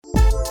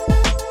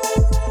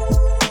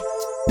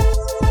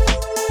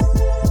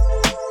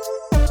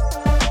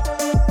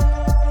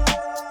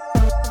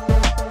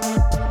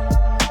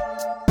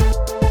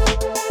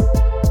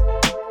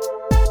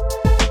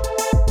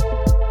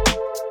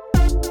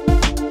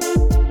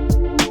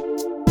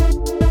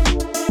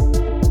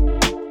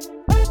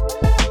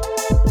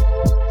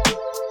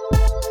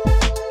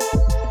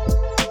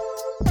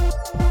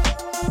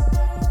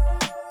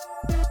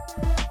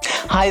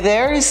Hi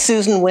there,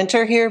 Susan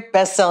Winter here,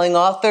 best-selling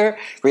author,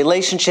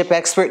 relationship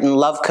expert, and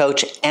love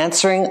coach,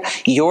 answering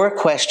your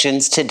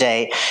questions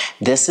today.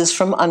 This is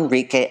from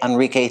Enrique.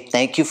 Enrique,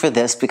 thank you for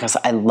this because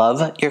I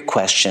love your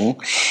question.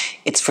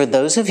 It's for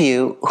those of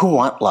you who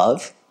want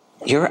love.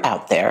 You're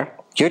out there,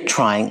 you're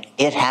trying,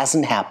 it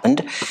hasn't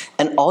happened,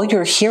 and all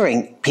you're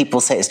hearing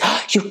people say is,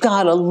 "You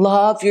gotta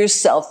love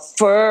yourself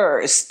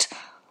first."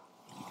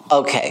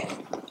 Okay.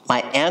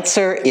 My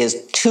answer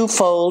is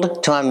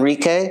twofold to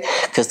Enrique,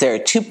 because there are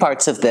two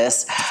parts of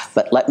this,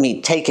 but let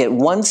me take it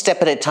one step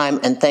at a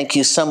time, and thank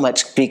you so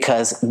much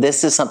because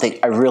this is something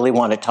I really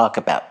want to talk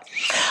about.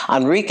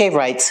 Enrique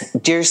writes,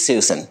 "Dear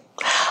Susan,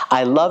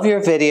 I love your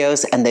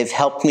videos and they've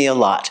helped me a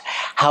lot.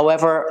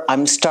 However,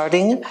 I'm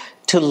starting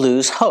to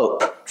lose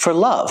hope for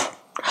love.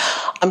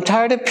 I'm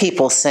tired of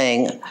people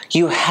saying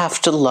you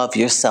have to love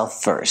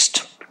yourself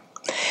first.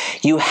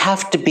 You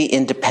have to be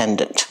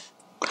independent.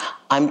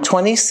 I'm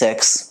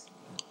 26.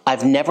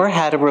 I've never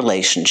had a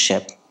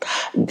relationship.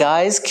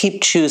 Guys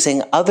keep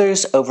choosing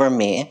others over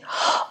me.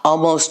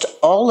 Almost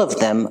all of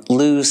them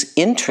lose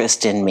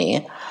interest in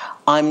me.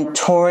 I'm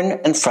torn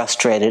and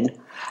frustrated.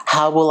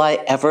 How will I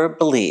ever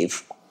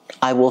believe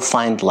I will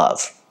find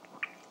love?"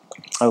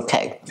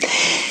 Okay.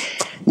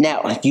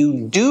 Now, you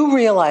do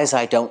realize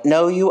I don't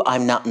know you,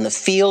 I'm not in the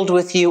field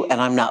with you,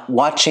 and I'm not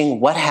watching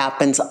what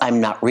happens.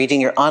 I'm not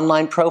reading your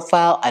online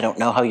profile. I don't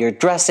know how you're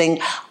dressing.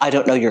 I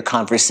don't know your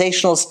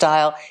conversational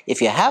style,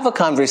 if you have a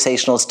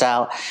conversational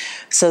style.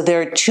 So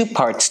there are two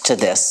parts to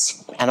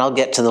this, and I'll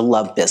get to the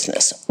love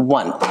business.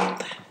 One,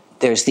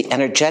 there's the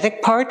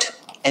energetic part,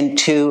 and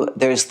two,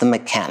 there's the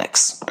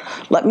mechanics.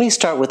 Let me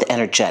start with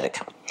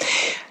energetic.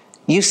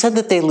 You said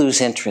that they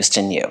lose interest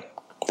in you.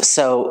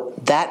 So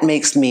that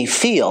makes me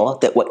feel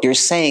that what you're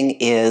saying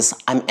is,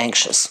 I'm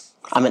anxious.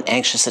 I'm an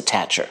anxious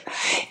attacher.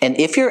 And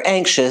if you're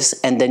anxious,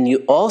 and then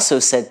you also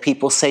said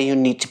people say you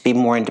need to be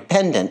more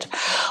independent,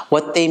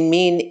 what they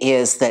mean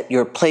is that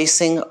you're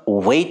placing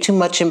way too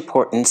much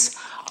importance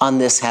on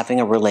this having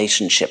a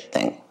relationship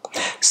thing.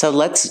 So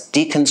let's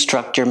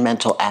deconstruct your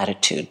mental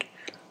attitude.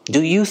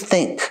 Do you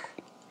think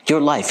your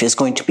life is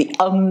going to be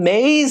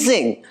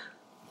amazing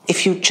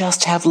if you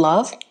just have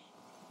love?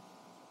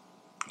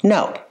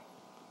 No.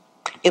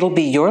 It'll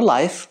be your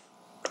life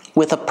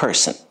with a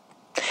person.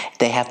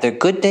 They have their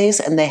good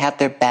days and they have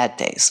their bad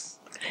days.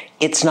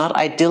 It's not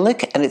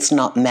idyllic and it's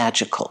not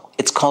magical.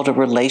 It's called a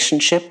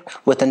relationship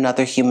with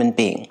another human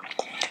being.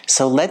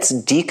 So let's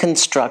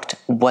deconstruct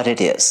what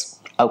it is,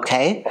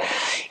 okay?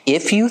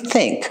 If you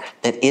think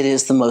that it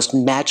is the most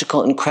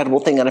magical, incredible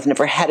thing and I've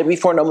never had it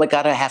before and oh my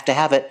God, I have to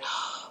have it,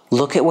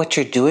 look at what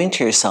you're doing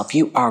to yourself.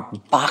 You are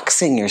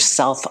boxing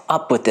yourself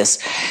up with this,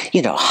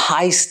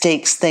 high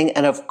stakes thing.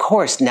 And of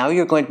course, now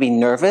you're going to be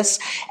nervous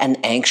and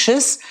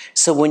anxious.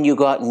 So when you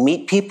go out and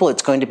meet people,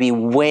 it's going to be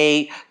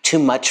way too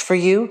much for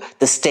you.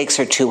 The stakes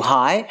are too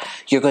high.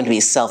 You're going to be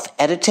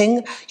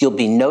self-editing. You'll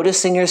be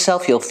noticing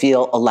yourself. You'll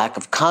feel a lack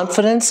of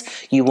confidence.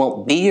 You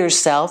won't be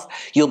yourself.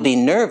 You'll be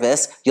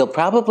nervous. You'll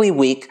probably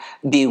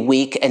be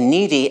weak and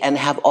needy and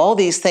have all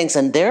these things.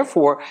 And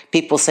therefore,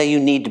 people say you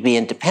need to be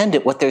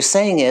independent. What they're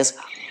saying is,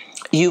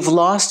 you've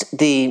lost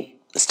the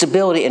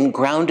stability and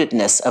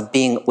groundedness of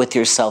being with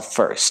yourself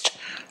first,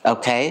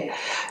 okay?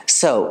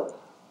 So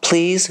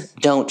please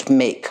don't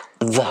make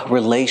the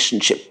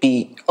relationship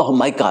be, oh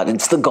my God,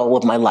 it's the goal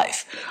of my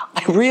life.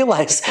 I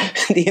realize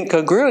the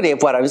incongruity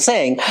of what I'm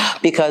saying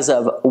because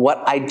of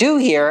what I do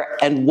here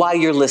and why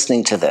you're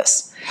listening to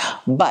this.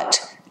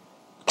 But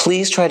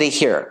please try to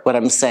hear what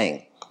I'm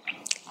saying.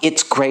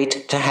 It's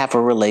great to have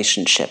a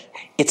relationship.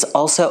 It's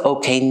also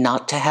okay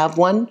not to have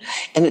one,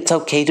 and it's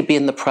okay to be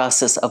in the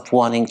process of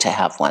wanting to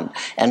have one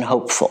and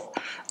hopeful,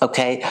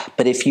 okay?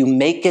 But if you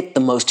make it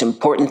the most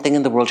important thing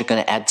in the world, you're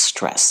going to add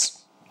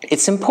stress.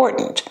 It's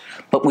important,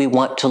 but we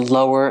want to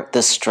lower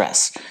the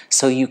stress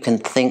so you can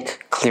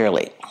think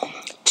clearly.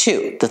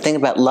 Two, the thing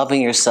about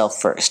loving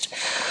yourself first.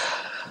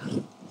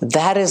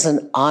 That is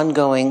an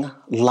ongoing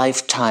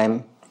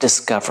lifetime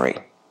discovery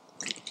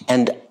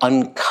and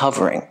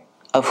uncovering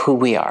of who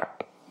we are.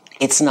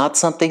 It's not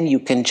something you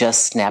can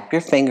just snap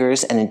your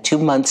fingers and in 2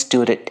 months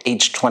do it at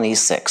age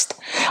 26.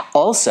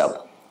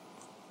 Also,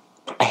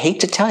 I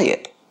hate to tell you,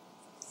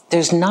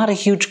 there's not a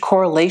huge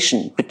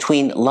correlation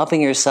between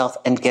loving yourself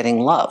and getting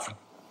love.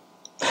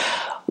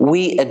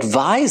 We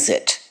advise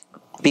it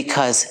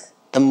because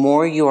the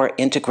more you are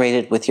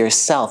integrated with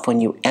yourself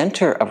when you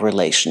enter a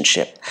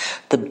relationship,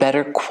 the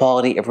better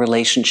quality of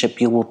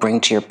relationship you will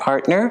bring to your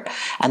partner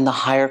and the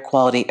higher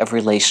quality of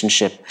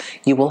relationship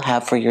you will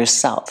have for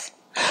yourself.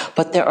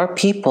 But there are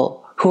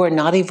people who are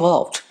not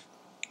evolved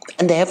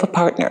and they have a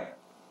partner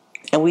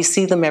and we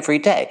see them every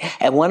day.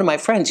 And one of my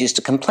friends used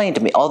to complain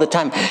to me all the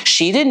time,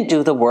 she didn't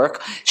do the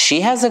work.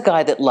 She has a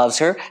guy that loves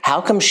her.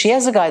 How come she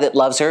has a guy that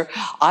loves her?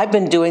 I've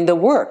been doing the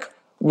work.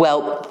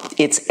 Well,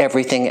 it's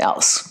everything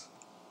else.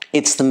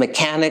 It's the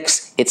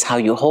mechanics. It's how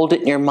you hold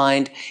it in your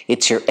mind.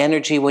 It's your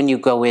energy when you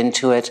go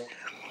into it.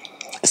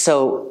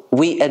 So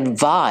we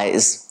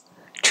advise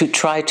to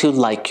try to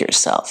like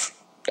yourself.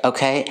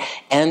 okay?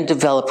 And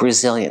develop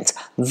resilience.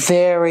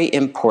 Very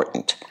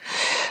important.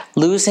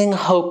 Losing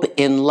hope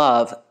in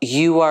love,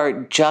 you are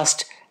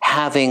just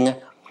having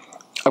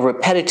a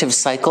repetitive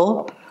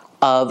cycle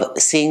of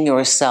seeing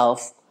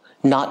yourself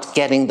not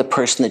getting the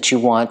person that you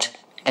want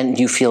and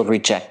you feel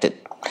rejected.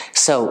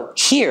 So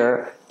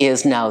here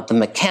is now the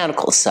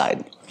mechanical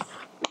side.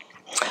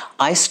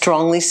 I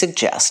strongly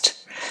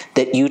suggest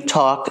that you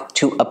talk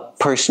to a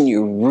person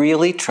you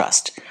really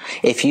trust.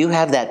 If you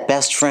have that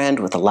best friend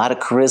with a lot of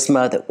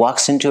charisma that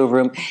walks into a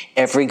room,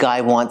 every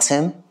guy wants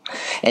him,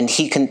 and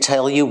he can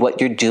tell you what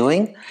you're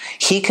doing,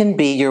 he can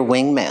be your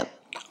wingman.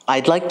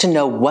 I'd like to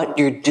know what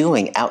you're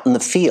doing out in the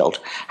field.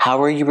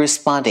 How are you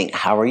responding?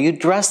 How are you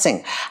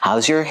dressing?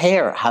 How's your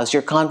hair? How's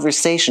your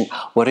conversation?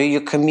 What are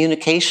your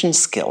communication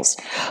skills?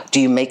 Do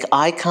you make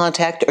eye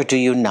contact or do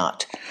you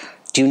not?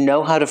 Do you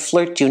know how to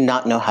flirt? Do you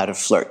not know how to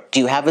flirt? Do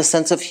you have a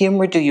sense of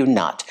humor? Do you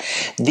not?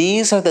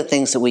 These are the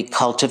things that we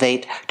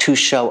cultivate to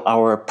show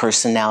our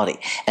personality.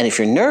 And if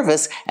you're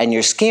nervous and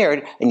you're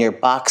scared and you're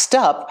boxed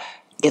up,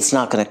 it's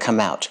not going to come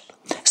out.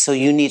 So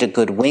you need a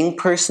good wing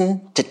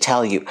person to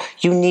tell you.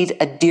 You need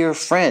a dear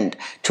friend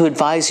to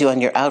advise you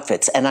on your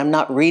outfits. And I'm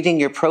not reading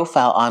your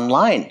profile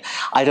online.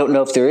 I don't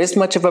know if there is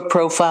much of a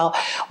profile.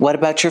 What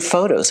about your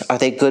photos? Are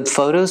they good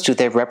photos? Do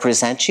they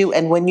represent you?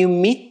 And when you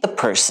meet the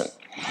person,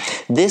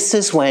 this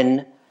is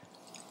when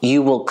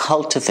you will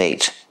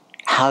cultivate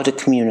how to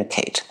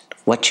communicate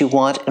what you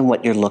want and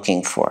what you're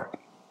looking for.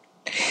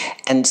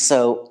 And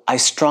so I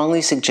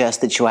strongly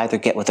suggest that you either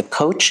get with a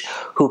coach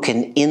who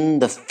can in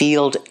the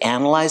field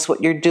analyze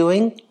what you're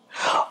doing.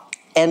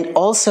 And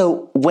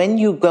also when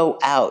you go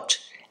out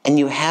and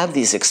you have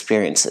these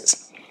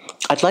experiences,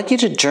 I'd like you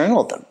to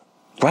journal them.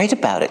 Write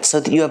about it so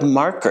that you have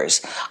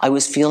markers. I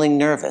was feeling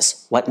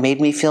nervous. What made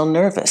me feel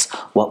nervous?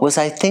 What was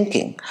I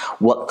thinking?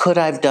 What could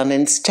I have done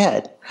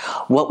instead?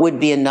 What would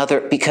be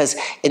another? Because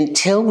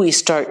until we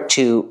start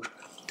to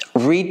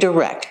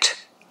redirect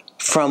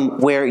from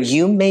where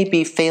you may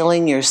be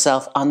failing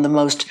yourself on the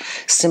most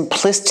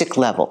simplistic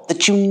level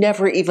that you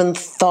never even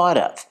thought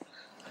of,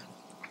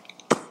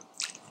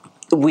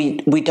 we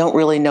don't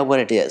really know what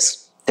it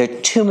is. There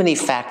are too many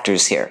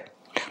factors here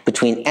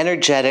between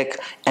energetic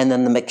and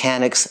then the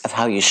mechanics of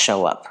how you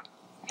show up.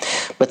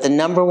 But the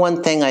number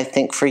one thing I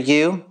think for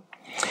you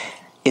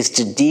is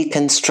to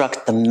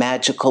deconstruct the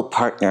magical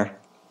partner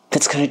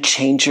that's going to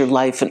change your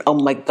life. And oh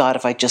my God,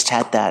 if I just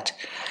had that.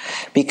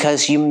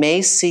 Because you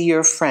may see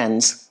your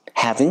friends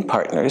having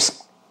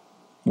partners,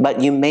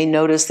 but you may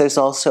notice there's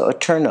also a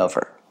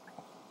turnover.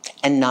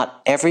 And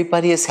not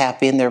everybody is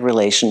happy in their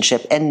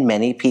relationship, and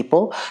many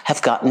people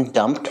have gotten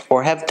dumped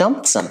or have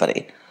dumped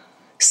somebody.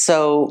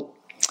 So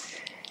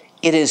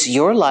it is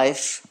your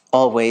life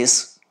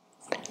always,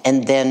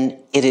 and then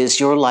it is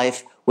your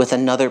life with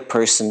another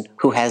person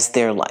who has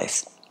their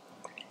life.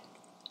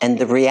 And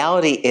the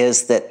reality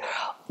is that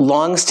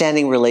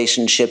long-standing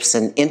relationships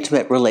and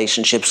intimate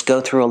relationships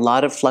go through a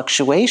lot of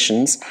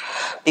fluctuations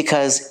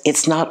because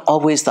it's not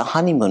always the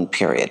honeymoon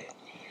period.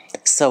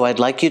 So I'd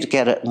like you to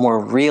get a more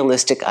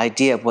realistic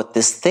idea of what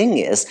this thing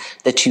is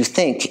that you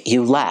think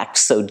you lack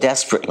so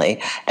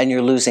desperately and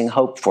you're losing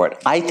hope for it.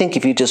 I think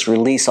if you just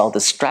release all the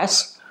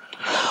stress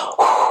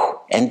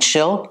and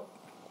chill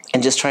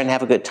and just try and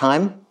have a good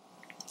time,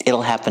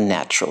 it'll happen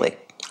naturally.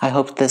 I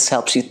hope this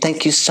helps you.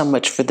 Thank you so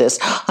much for this.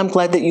 I'm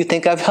glad that you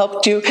think I've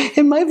helped you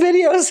in my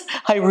videos.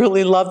 I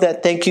really love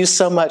that. Thank you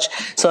so much.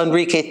 So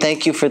Enrique,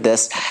 thank you for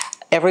this.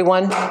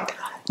 Everyone,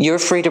 you're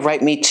free to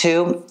write me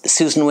too,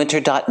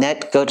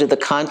 SusanWinter.net. Go to the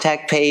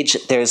contact page.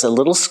 There's a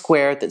little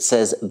square that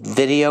says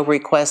video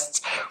requests.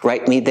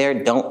 Write me there.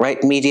 Don't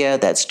write media.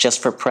 That's just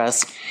for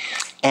press.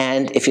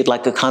 And if you'd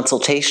like a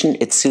consultation,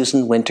 it's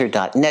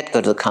SusanWinter.net. Go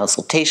to the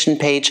consultation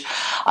page.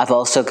 I've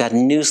also got a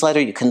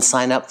newsletter you can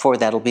sign up for.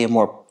 That'll be a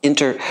more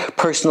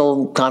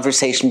interpersonal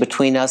conversation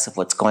between us of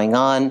what's going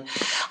on.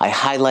 I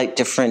highlight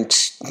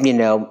different,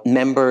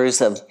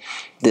 members of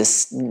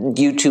this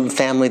YouTube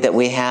family that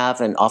we have,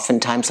 and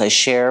oftentimes I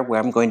share where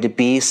I'm going to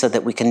be so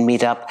that we can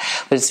meet up,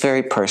 but it's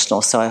very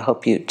personal, so I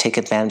hope you take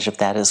advantage of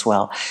that as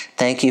well.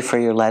 Thank you for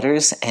your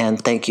letters,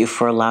 and thank you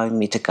for allowing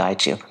me to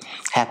guide you.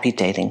 Happy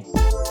dating.